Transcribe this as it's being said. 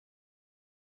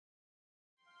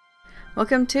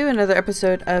Welcome to another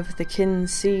episode of the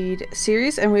Kynseed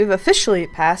series, and we've officially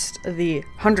passed the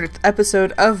 100th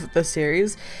episode of the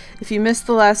series. If you missed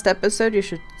the last episode, you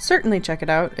should certainly check it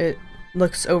out. It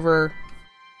looks over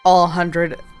all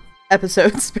 100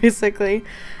 episodes, basically.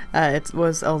 It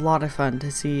was a lot of fun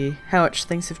to see how much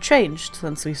things have changed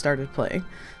since we started playing.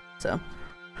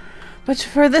 But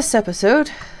for this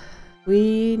episode,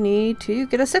 we need to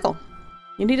get a sickle.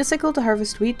 You need a sickle to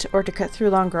harvest wheat or to cut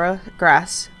through long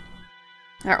grass.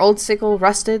 Our old sickle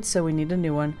rusted, so we need a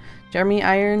new one. Jeremy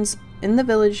Irons in the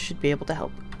village should be able to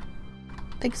help.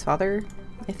 Thanks, Father.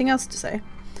 Anything else to say?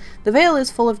 The Vale is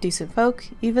full of decent folk,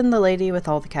 even the lady with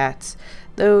all the cats.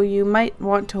 Though you might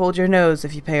want to hold your nose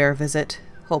if you pay her a visit.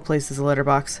 Whole place is a litter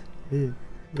box.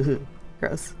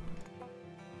 Gross.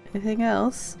 Anything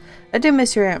else? I do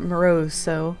miss your Aunt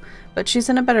Morose, but she's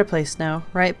in a better place now,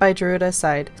 right by Druida's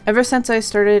side. Ever since I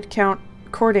started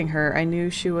courting her, I knew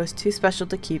she was too special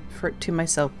to keep to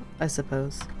myself, I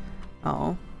suppose.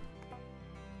 Oh.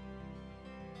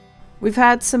 We've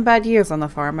had some bad years on the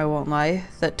farm, I won't lie.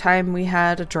 That time we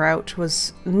had a drought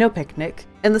was no picnic.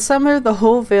 In the summer, the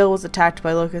whole vale was attacked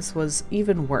by locusts was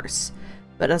even worse.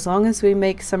 But as long as we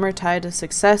make Summertide a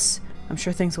success, I'm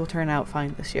sure things will turn out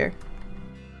fine this year.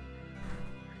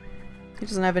 He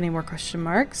doesn't have any more question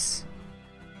marks.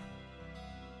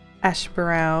 Ash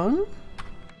Brown.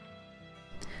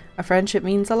 A friendship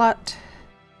means a lot.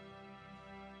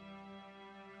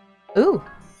 Ooh,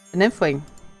 an nymphwing.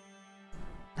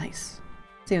 Nice.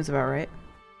 Seems about right.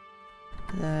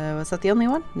 Was that the only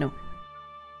one? No.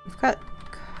 We've got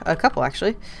a couple,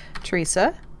 actually.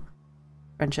 Teresa.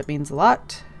 Friendship means a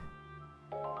lot.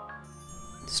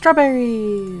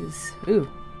 Strawberries! Ooh,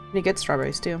 pretty good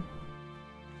strawberries, too.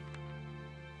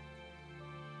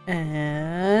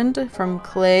 And from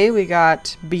Clay, we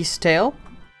got Beast Tail.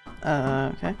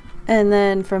 Okay. And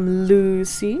then from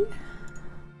Lucy,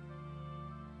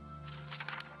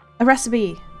 a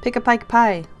recipe. Pick a pike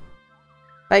pie.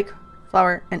 Pike,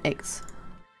 flour, and eggs.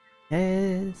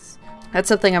 Yes. That's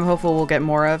something I'm hopeful we'll get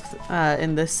more of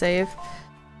in this save.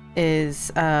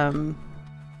 Is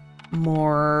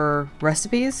more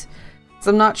recipes.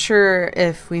 So I'm not sure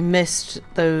if we missed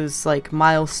those like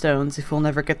milestones, if we'll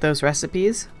never get those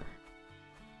recipes.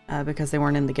 Because they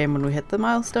weren't in the game when we hit the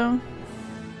milestone.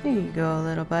 There you go,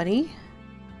 little buddy.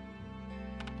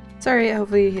 Sorry,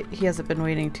 hopefully he hasn't been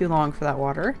waiting too long for that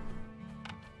water.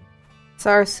 So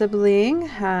our sibling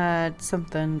had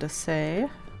something to say.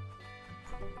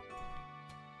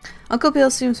 Uncle Bill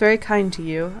seems very kind to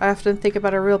you. I often think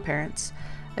about our real parents.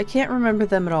 I can't remember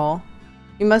them at all.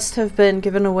 You must have been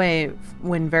given away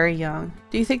when very young.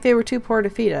 Do you think they were too poor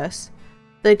to feed us?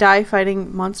 Did they die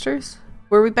fighting monsters?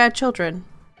 Were we bad children?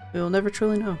 We will never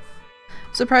truly know.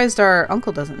 Surprised our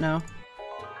uncle doesn't know.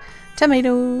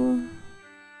 Tomato!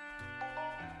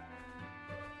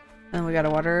 And we got a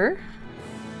water.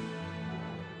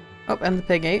 Oh, and the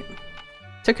pig ate.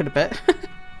 Took it a bit.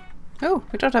 Oh,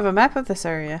 we don't have a map of this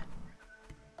area.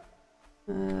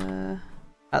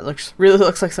 That really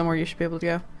looks like somewhere you should be able to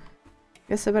go.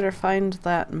 Guess I better find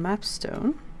that map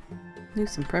stone. Need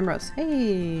some primrose.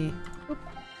 Hey! Oh,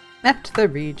 mapped the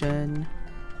region.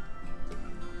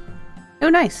 Oh,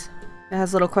 nice! It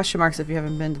has little question marks if you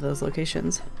haven't been to those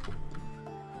locations.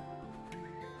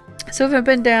 So we've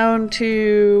been down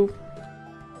to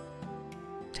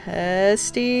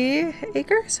Testy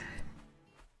Acres?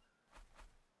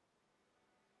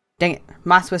 Dang it.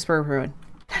 Moss Whisperer Ruin.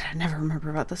 God, I never remember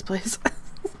about this place.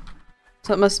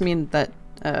 So it must mean that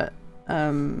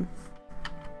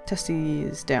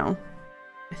Testy's down,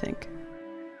 I think.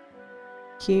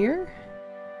 Here?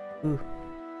 Ooh.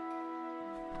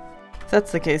 If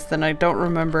that's the case, then I don't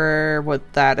remember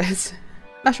what that is.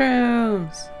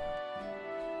 Mushrooms!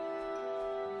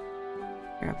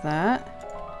 Grab that.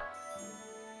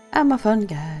 I'm a fun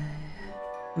guy.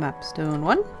 Mapstone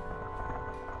 1.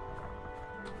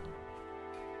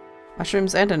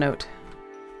 Mushrooms and a note.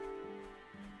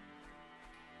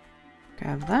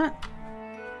 Grab that.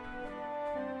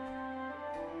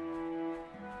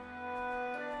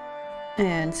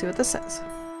 And see what this says.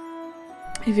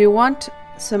 If you want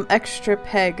some extra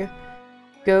peg,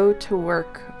 go to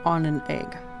work on an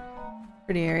egg.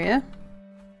 Pretty area.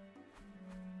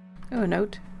 Oh, a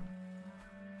note.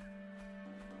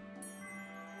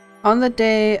 On the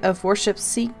day of worship,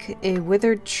 seek a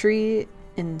withered tree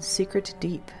in secret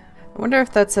deep. I wonder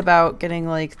if that's about getting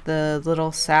like the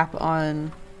little sap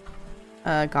on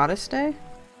Goddess Day?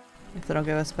 If that'll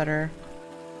give us better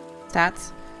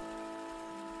stats.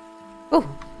 Oh,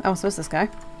 I almost missed this guy.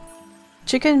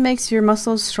 Chicken makes your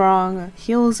muscles strong,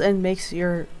 heals and makes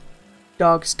your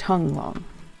dog's tongue long.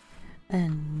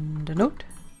 And a note.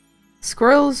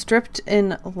 Squirrels dripped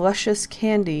in luscious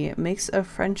candy makes a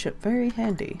friendship very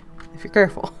handy, if you're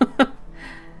careful.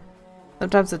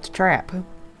 Sometimes it's a trap.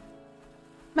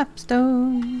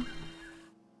 Mapstone.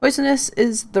 Poisonous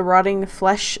is the rotting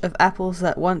flesh of apples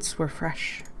that once were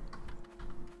fresh.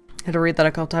 I had to read that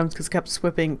a couple times because it kept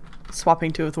swapping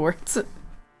to with words.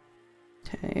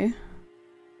 Okay.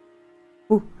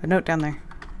 Ooh, a note down there.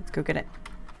 Let's go get it.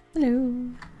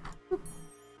 Hello.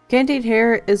 Candied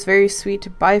hair is very sweet.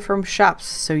 Buy from shops,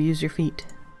 so use your feet.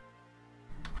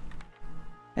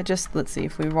 Let's see,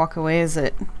 if we walk away, is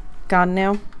it gone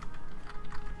now?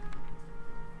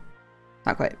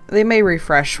 Not quite. They may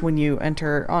refresh when you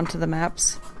enter onto the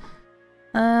maps.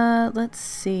 Let's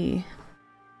see.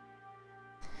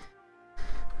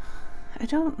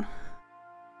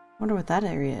 Wonder what that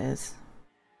area is.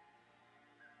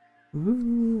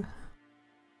 Ooh.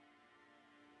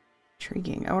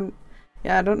 Intriguing.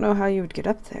 Yeah, I don't know how you would get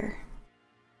up there.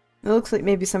 It looks like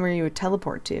maybe somewhere you would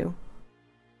teleport to.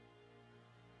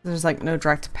 There's like no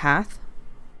direct path.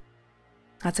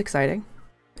 That's exciting.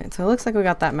 And so it looks like we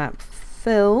got that map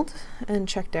filled and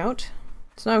checked out.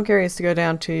 So now I'm curious to go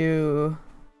down to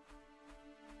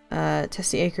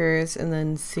Testy Acres and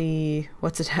then see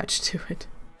what's attached to it.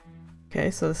 Okay,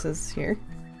 so this is here.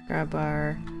 Grab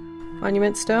our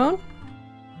monument stone.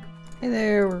 Hey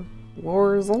there,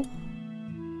 Warzel.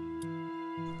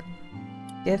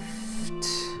 Gift.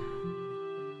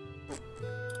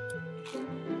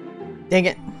 Dang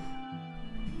it.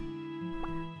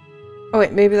 Oh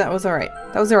wait, maybe that was alright.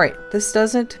 That was alright. This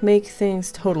doesn't make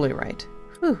things totally right.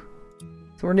 Whew.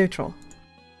 So we're neutral.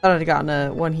 Thought I'd have gotten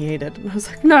a one he hated. And I was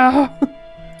like, no!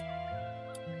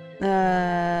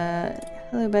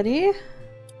 Hello buddy.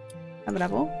 Have an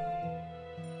apple.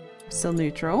 Still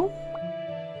neutral.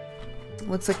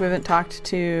 Looks like we haven't talked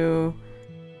to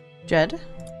Jed.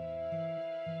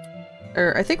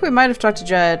 Or I think we might have talked to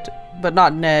Jed, but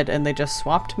not Ned, and they just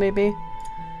swapped maybe.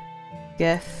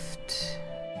 Gift.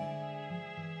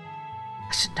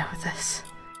 I should know this.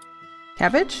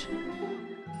 Cabbage?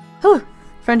 Oh,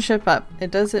 friendship up.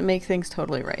 It doesn't make things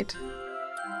totally right.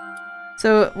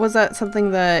 So was that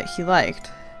something that he liked?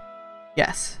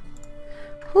 Yes.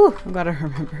 Whew, I'm glad I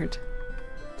remembered.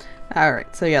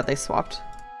 Alright, so yeah, they swapped.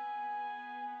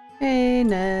 Hey,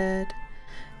 Ned.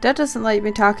 Dad doesn't like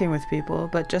me talking with people,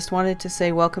 but just wanted to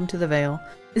say welcome to the Vale.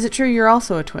 Is it true you're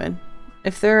also a twin?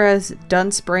 If they're as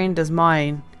dunce-brained as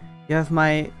mine, you have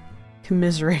my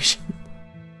commiseration.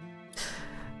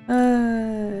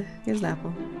 Here's an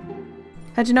apple.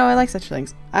 How'd you know I like such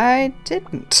things? I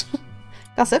didn't.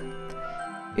 Gossip.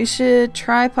 You should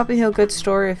try Poppy Hill Goods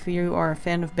Store if you are a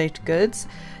fan of baked goods.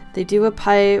 They do a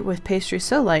pie with pastry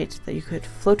so light that you could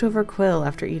float over Quill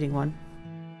after eating one.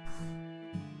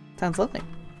 Sounds lovely.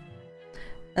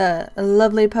 A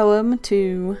lovely poem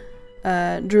to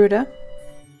Druida.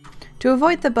 To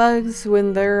avoid the bugs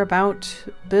when they're about,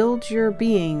 build your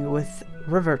being with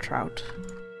river trout.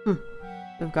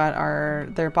 We've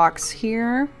got their box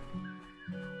here.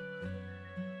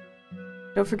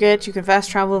 Don't forget you can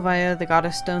fast travel via the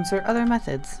goddess stones or other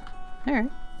methods. Alright.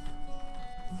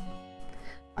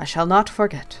 I shall not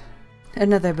forget.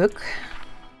 Another book.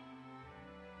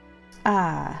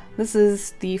 Ah, this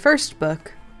is the first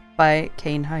book by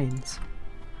Kane Hines,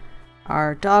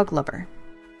 our dog lover.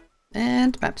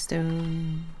 And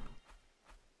Mapstone.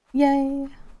 Yay!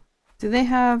 Do they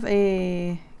have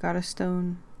a goddess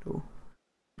stone? Ooh.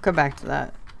 Come back to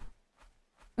that.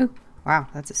 Ooh, wow,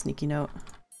 that's a sneaky note.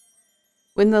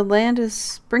 When the land is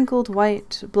sprinkled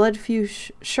white,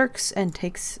 Bloodfew shirks and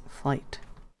takes flight.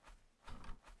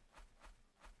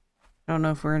 I don't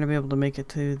know if we're going to be able to make it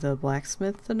to the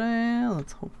blacksmith today.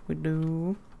 Let's hope we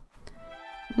do.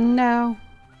 No.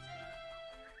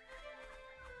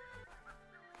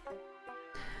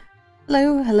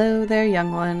 Hello, hello there,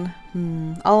 young one.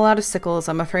 All out of sickles,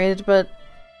 I'm afraid, but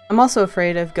I'm also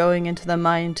afraid of going into the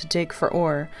mine to dig for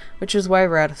ore, which is why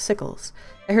we're out of sickles.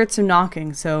 I heard some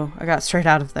knocking, so I got straight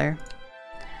out of there.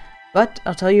 But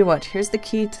I'll tell you what, here's the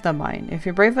key to the mine. If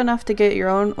you're brave enough to get your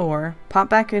own ore, pop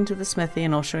back into the smithy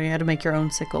and I'll show you how to make your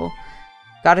own sickle.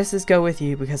 Goddesses go with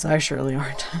you, because I surely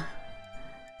aren't.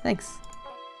 Thanks.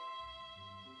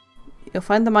 You'll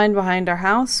find the mine behind our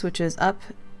house, which is up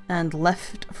and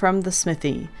left from the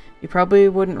smithy. You probably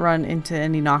wouldn't run into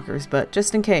any knockers, but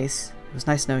just in case, it was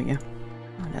nice knowing you.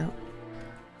 Oh no.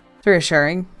 It's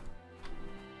reassuring.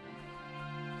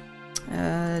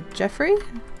 Jeffrey?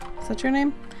 Is that your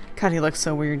name? God, he looks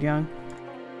so weird young.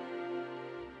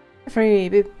 Jeffrey,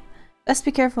 boop. Best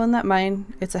be careful in that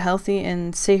mine. It's a health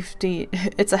and safety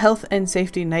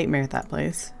nightmare, that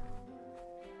place.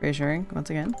 Reassuring, once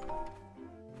again.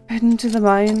 Head into the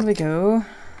mine we go.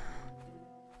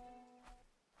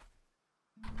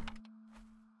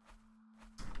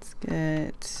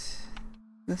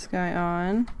 this guy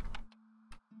on.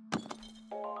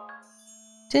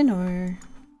 Dinner.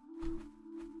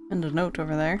 And a note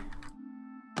over there.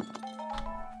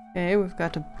 Okay, we've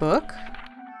got a book.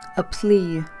 A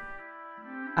plea.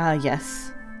 Ah,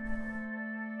 yes.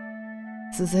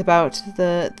 This is about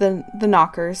the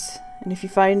knockers. And if you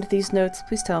find these notes,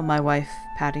 please tell my wife,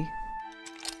 Patty.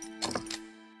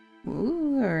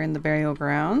 Ooh, we're in the burial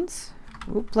grounds.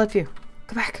 Ooh, blood view.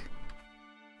 Go back.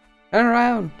 Turn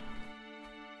around.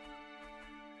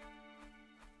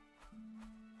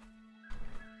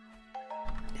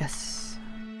 Yes.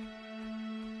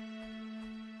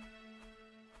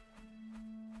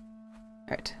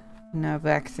 Alright. Now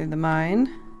back through the mine.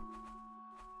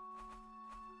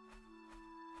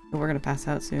 Oh, we're gonna pass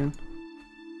out soon.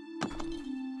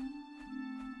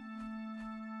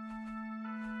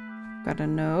 Got a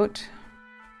note.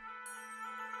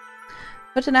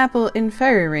 Put an apple in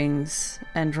fairy rings,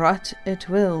 and rot it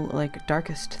will like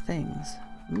darkest things.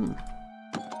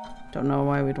 Don't know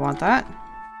why we'd want that.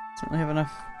 Certainly have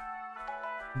enough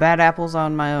bad apples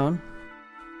on my own.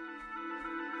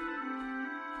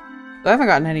 So I haven't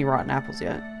gotten any rotten apples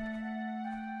yet.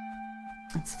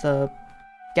 It's the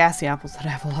gassy apples that I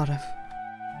have a lot of.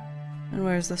 And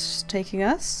where's this taking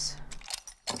us?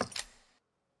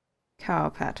 Cow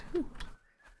pat. Ooh.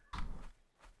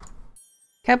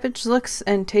 Cabbage looks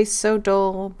and tastes so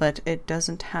dull, but it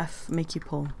doesn't half make you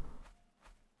pull.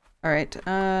 Alright,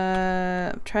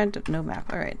 I'm trying to... no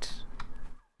map, alright.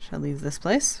 Shall I leave this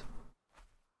place?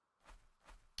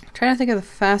 I'm trying to think of the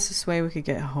fastest way we could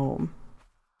get home.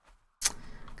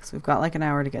 Because we've got like an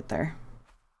hour to get there.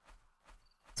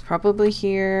 It's probably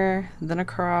here, then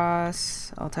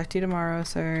across. I'll talk to you tomorrow,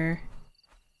 sir.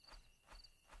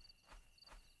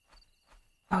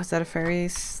 Oh, is that a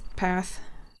fairy's path?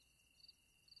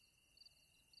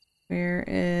 Where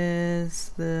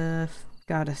is the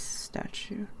goddess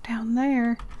statue? Down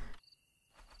there.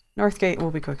 North gate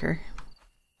will be quicker.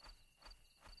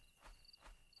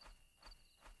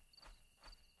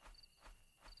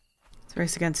 It's a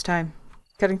race against time.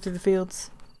 Cutting through the fields.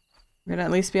 We're gonna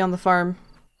at least be on the farm.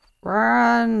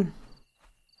 Run!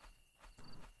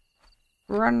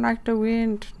 Run like the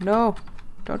wind. No!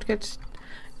 Don't get...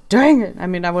 Dang it! I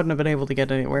mean, I wouldn't have been able to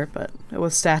get anywhere, but it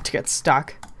was sad to get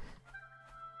stuck.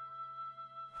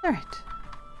 Alright.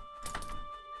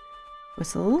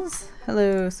 Whistles.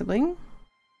 Hello, sibling.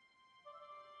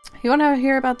 You want to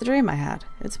hear about the dream I had?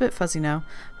 It's a bit fuzzy now,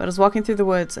 but I was walking through the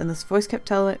woods and this voice kept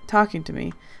talking to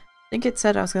me. I think it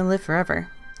said I was going to live forever.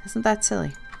 Isn't that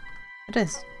silly? It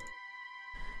is.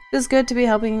 It was good to be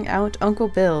helping out Uncle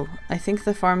Bill. I think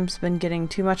the farm's been getting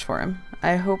too much for him.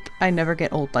 I hope I never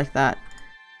get old like that.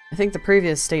 I think the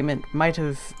previous statement might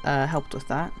have helped with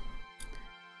that.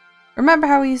 Remember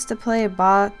how we used to play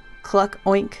Ba, Cluck,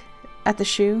 Oink at the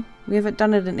shoe? We haven't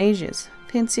done it in ages.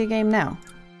 Fancy a game now?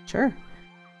 Sure.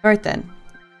 Alright then.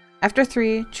 After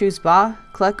 3, choose Ba,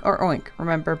 Cluck, or Oink.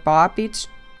 Remember, Ba beats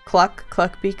Cluck,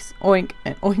 Cluck beats Oink,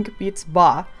 and Oink beats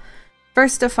Ba.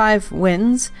 First to 5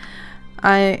 wins.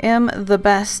 I am the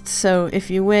best, so if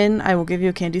you win, I will give you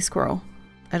a candy squirrel.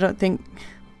 I don't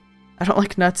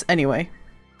like nuts anyway.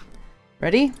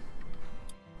 Ready?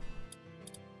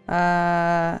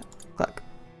 Cluck.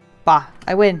 Bah,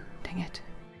 I win. Dang it.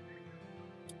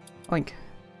 Oink.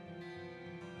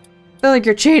 I feel like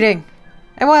you're cheating.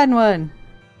 I won one.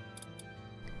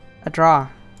 A draw.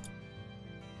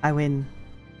 I win.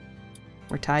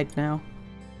 We're tied now.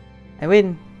 I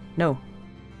win. No.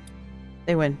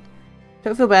 They win.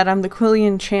 Don't feel bad, I'm the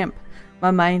Quillian champ.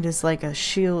 My mind is like a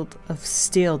shield of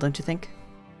steel, don't you think?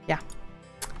 Yeah.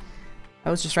 I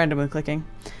was just randomly clicking.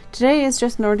 Today is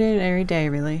just an ordinary day,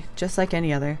 really. Just like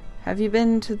any other. Have you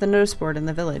been to the notice board in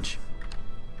the village?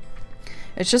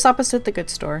 It's just opposite the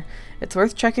goods store. It's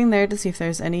worth checking there to see if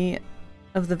there's any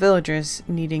of the villagers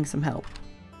needing some help.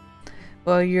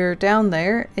 Well, you're down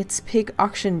there. It's pig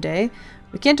auction day.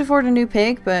 We can't afford a new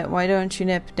pig, but why don't you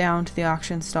nip down to the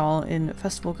auction stall in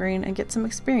Festival Green and get some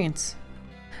experience?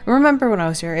 Remember when I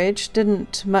was your age,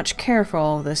 didn't much care for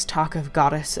all this talk of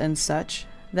goddess and such.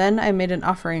 Then I made an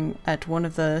offering at one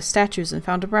of the statues and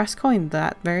found a brass coin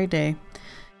that very day.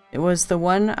 It was the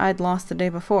one I'd lost the day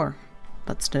before,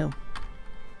 but still.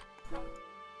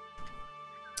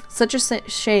 Such a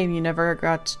shame you never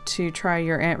got to try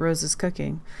your Aunt Rose's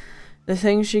cooking. The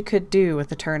things she could do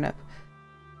with a turnip.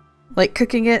 Like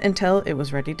cooking it until it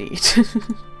was ready to eat.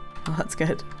 Well, that's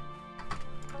good.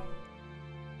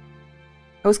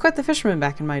 I was quite the fisherman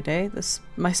back in my day.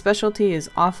 My specialty is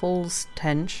offals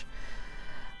tench.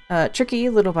 Tricky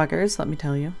little buggers, let me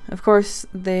tell you. Of course,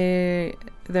 there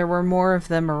were more of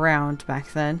them around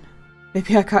back then.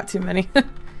 Maybe I caught too many.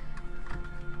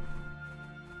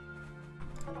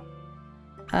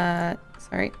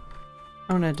 Sorry.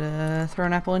 I wanted to throw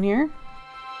an apple in here.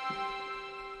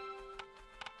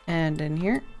 And in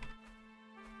here.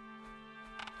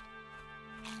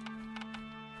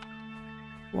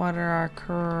 Water our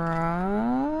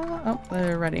oh,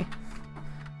 they're ready.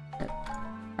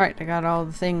 Alright, I got all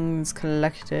the things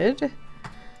collected.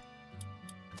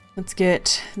 Let's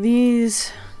get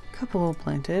these couple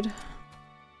planted.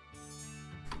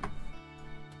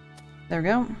 There we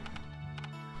go.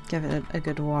 Give it a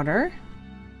good water.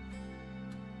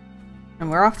 And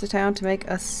we're off to town to make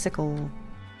a sickle.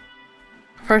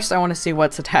 First, I want to see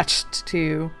what's attached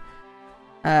to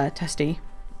Testy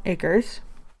Acres.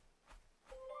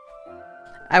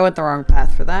 I went the wrong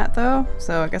path for that, though,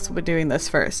 so I guess we'll be doing this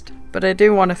first. But I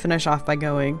do want to finish off by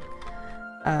going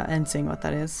and seeing what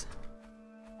that is.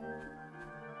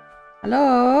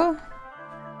 Hello?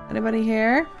 Anybody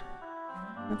here?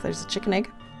 Oh, there's a chicken egg.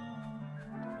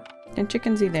 Can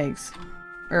chickens eat eggs?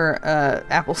 Or,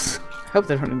 apples. I hope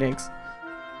they don't eat eggs.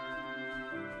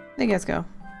 There you guys go.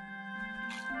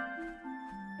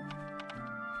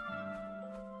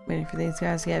 Waiting for these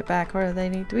guys to get back where they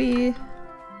need to be.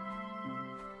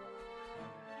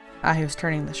 Ah, he was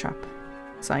turning the shop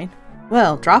sign.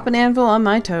 Well, drop an anvil on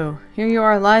my toe. Here you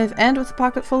are alive and with a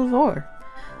pocket full of ore.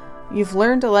 You've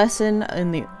learned a lesson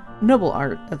in the noble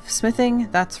art of smithing,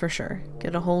 that's for sure.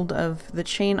 Get a hold of the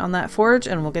chain on that forge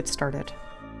and we'll get started.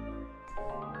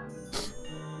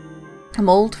 A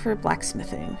mold for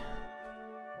blacksmithing.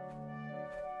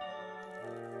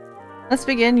 Let's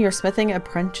begin your smithing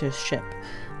apprenticeship.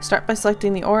 Start by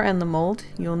selecting the ore and the mold.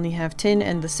 You only have tin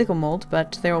and the sickle mold,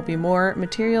 but there will be more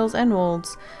materials and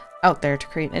molds out there to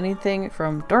create anything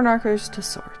from door knockers to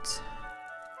swords.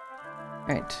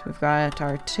 Right, we've got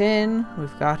our tin,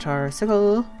 we've got our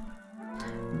sickle,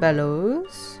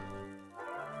 bellows.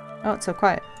 Oh, it's so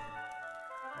quiet.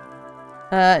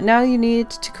 Now you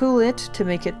need to cool it to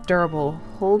make it durable.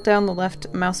 Hold down the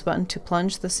left mouse button to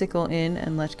plunge the sickle in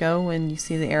and let go when you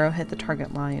see the arrow hit the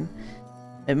target line.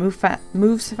 It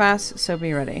moves fast, so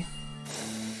be ready.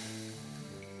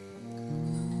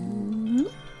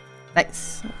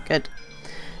 Nice. Good.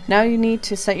 Now you need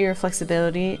to set your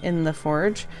flexibility in the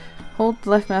forge. Hold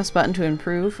the left mouse button to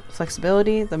improve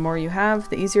flexibility. The more you have,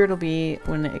 the easier it'll be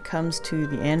when it comes to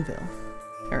the anvil.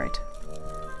 Alright.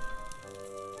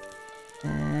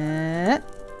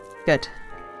 Good.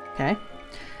 Okay.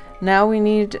 Now we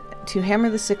need to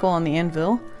hammer the sickle on the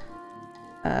anvil.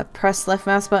 Press left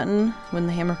mouse button when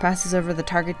the hammer passes over the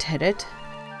target to hit it.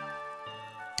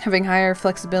 Having higher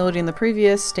flexibility in the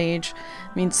previous stage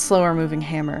means slower moving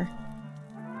hammer.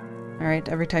 Alright,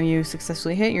 every time you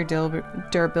successfully hit, your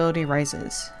durability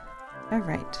rises.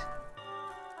 Alright.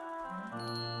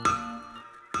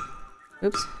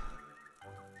 Oops.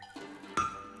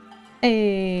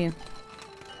 Hey!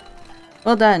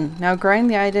 Well done. Now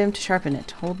grind the item to sharpen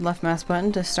it. Hold left mouse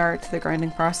button to start the grinding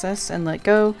process and let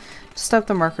go to stop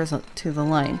the markers to the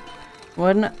line.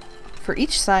 One for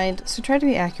each side, so try to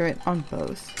be accurate on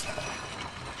both.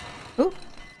 Ooh.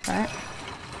 Alright.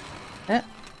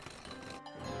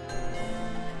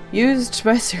 Used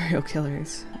by serial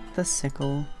killers. The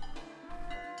sickle.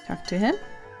 Talk to him.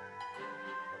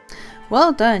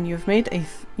 Well done.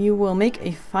 You will make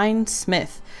a fine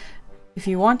smith. If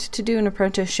you want to do an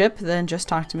apprenticeship, then just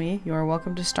talk to me. You are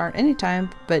welcome to start anytime,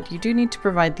 but you do need to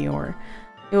provide the ore.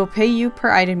 It will pay you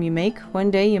per item you make. One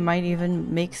day you might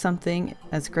even make something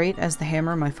as great as the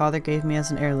hammer my father gave me as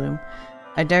an heirloom.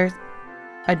 I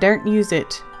daren't use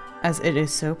it, as it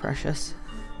is so precious.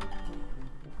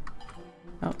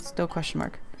 Oh, still question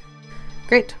mark.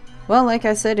 Great. Well, like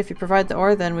I said, if you provide the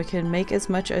ore, then we can make as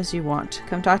much as you want.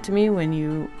 Come talk to me when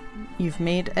you've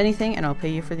made anything, and I'll pay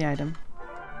you for the item.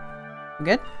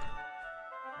 Good?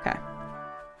 Okay.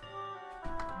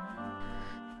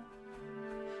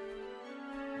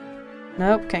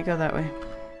 Nope, can't go that way.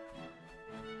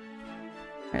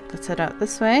 Alright, let's head out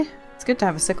this way. It's good to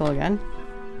have a sickle again.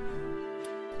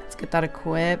 Let's get that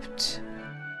equipped.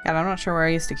 God, I'm not sure where I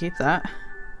used to keep that.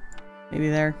 Maybe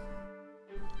there.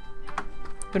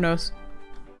 Who knows?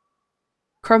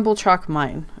 Crumble Chalk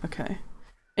Mine. Okay.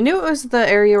 I knew it was the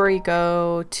area where you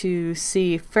go to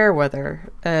see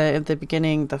Fairweather at the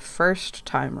beginning the first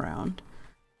time around.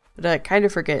 But I kind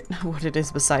of forget what it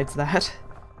is besides that.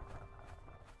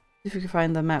 If we can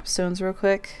find the map stones real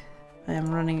quick. I am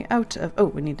running out of... Oh,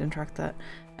 we need to interact that.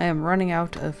 I am running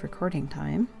out of recording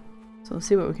time. So let's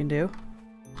see what we can do.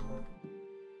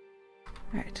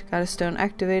 Alright, got a stone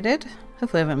activated.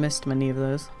 Hopefully I haven't missed many of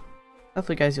those.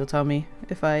 Hopefully guys you'll tell me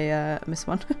if I miss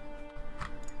one.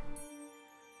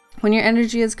 When your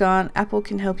energy is gone, Apple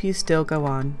can help you still go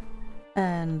on.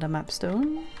 And a map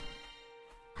stone.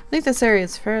 think this area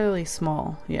is fairly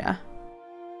small, yeah.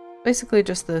 Basically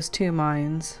just those 2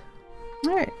 mines.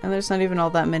 Alright, and there's not even all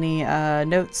that many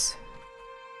notes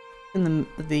in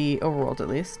the overworld, at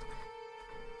least.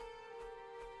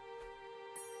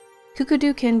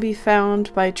 Kookoodoos can be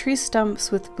found by tree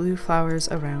stumps with blue flowers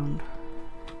around.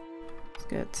 Let's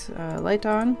get light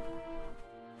on.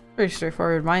 Pretty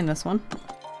straightforward mine, this one.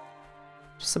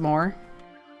 Just some more.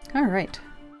 Alright.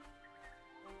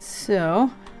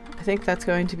 So, I think that's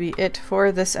going to be it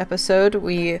for this episode.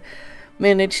 We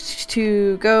managed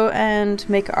to go and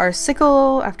make our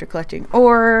sickle after collecting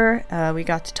ore. We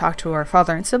got to talk to our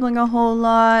father and sibling a whole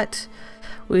lot.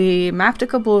 We mapped a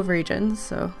couple of regions,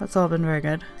 so that's all been very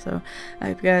good. So I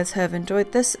hope you guys have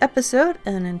enjoyed this episode,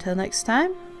 and until next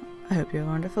time, I hope you have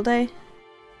a wonderful day.